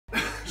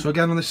So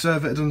again, on this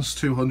Viessmann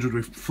 200,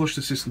 we've flushed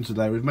the system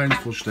today. We've mains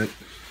flushed it.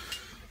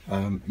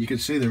 You can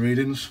see the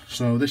readings.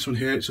 So this one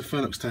here, it's a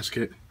Fernox test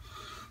kit.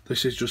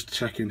 This is just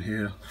checking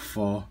here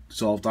for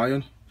dissolved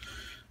iron.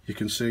 You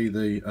can see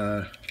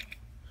the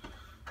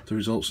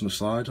results on the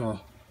slide.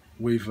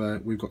 We've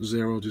got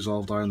 0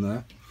 dissolved iron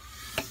there.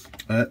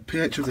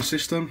 pH of the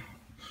system.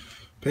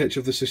 pH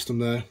of the system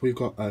there. We've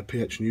got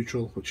pH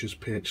neutral, which is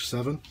pH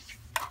 7.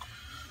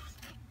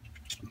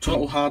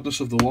 Total hardness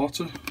of the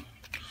water.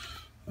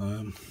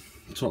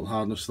 Total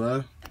hardness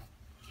there.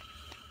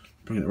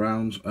 Bring it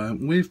around.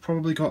 We've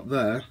probably got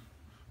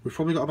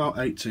about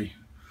 80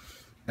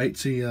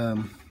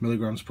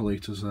 milligrams per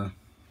litres there.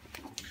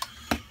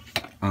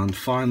 And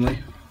finally,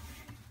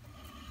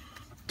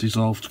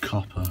 dissolved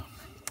copper.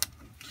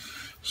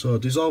 So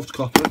dissolved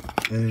copper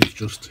is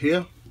just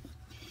here,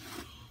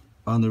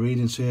 and the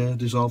readings here.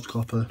 Dissolved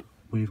copper,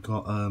 we've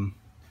got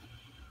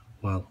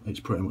well, it's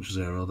pretty much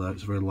 0 there.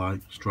 It's very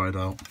light, it's dried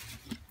out.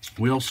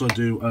 We also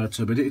do a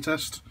turbidity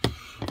test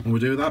when we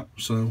do that,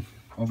 so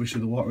obviously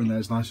the water in there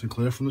is nice and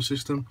clear from the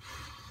system,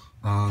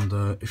 and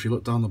if you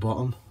look down the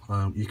bottom,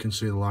 you can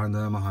see the line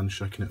there. My hand's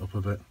shaking it up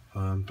a bit,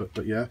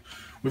 but yeah,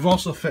 we've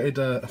also fitted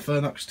a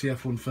Fernox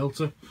TF1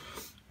 filter,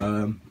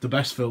 the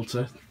best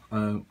filter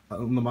on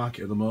the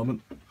market at the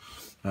moment,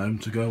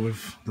 to go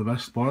with the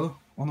best boiler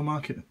on the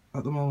market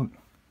at the moment.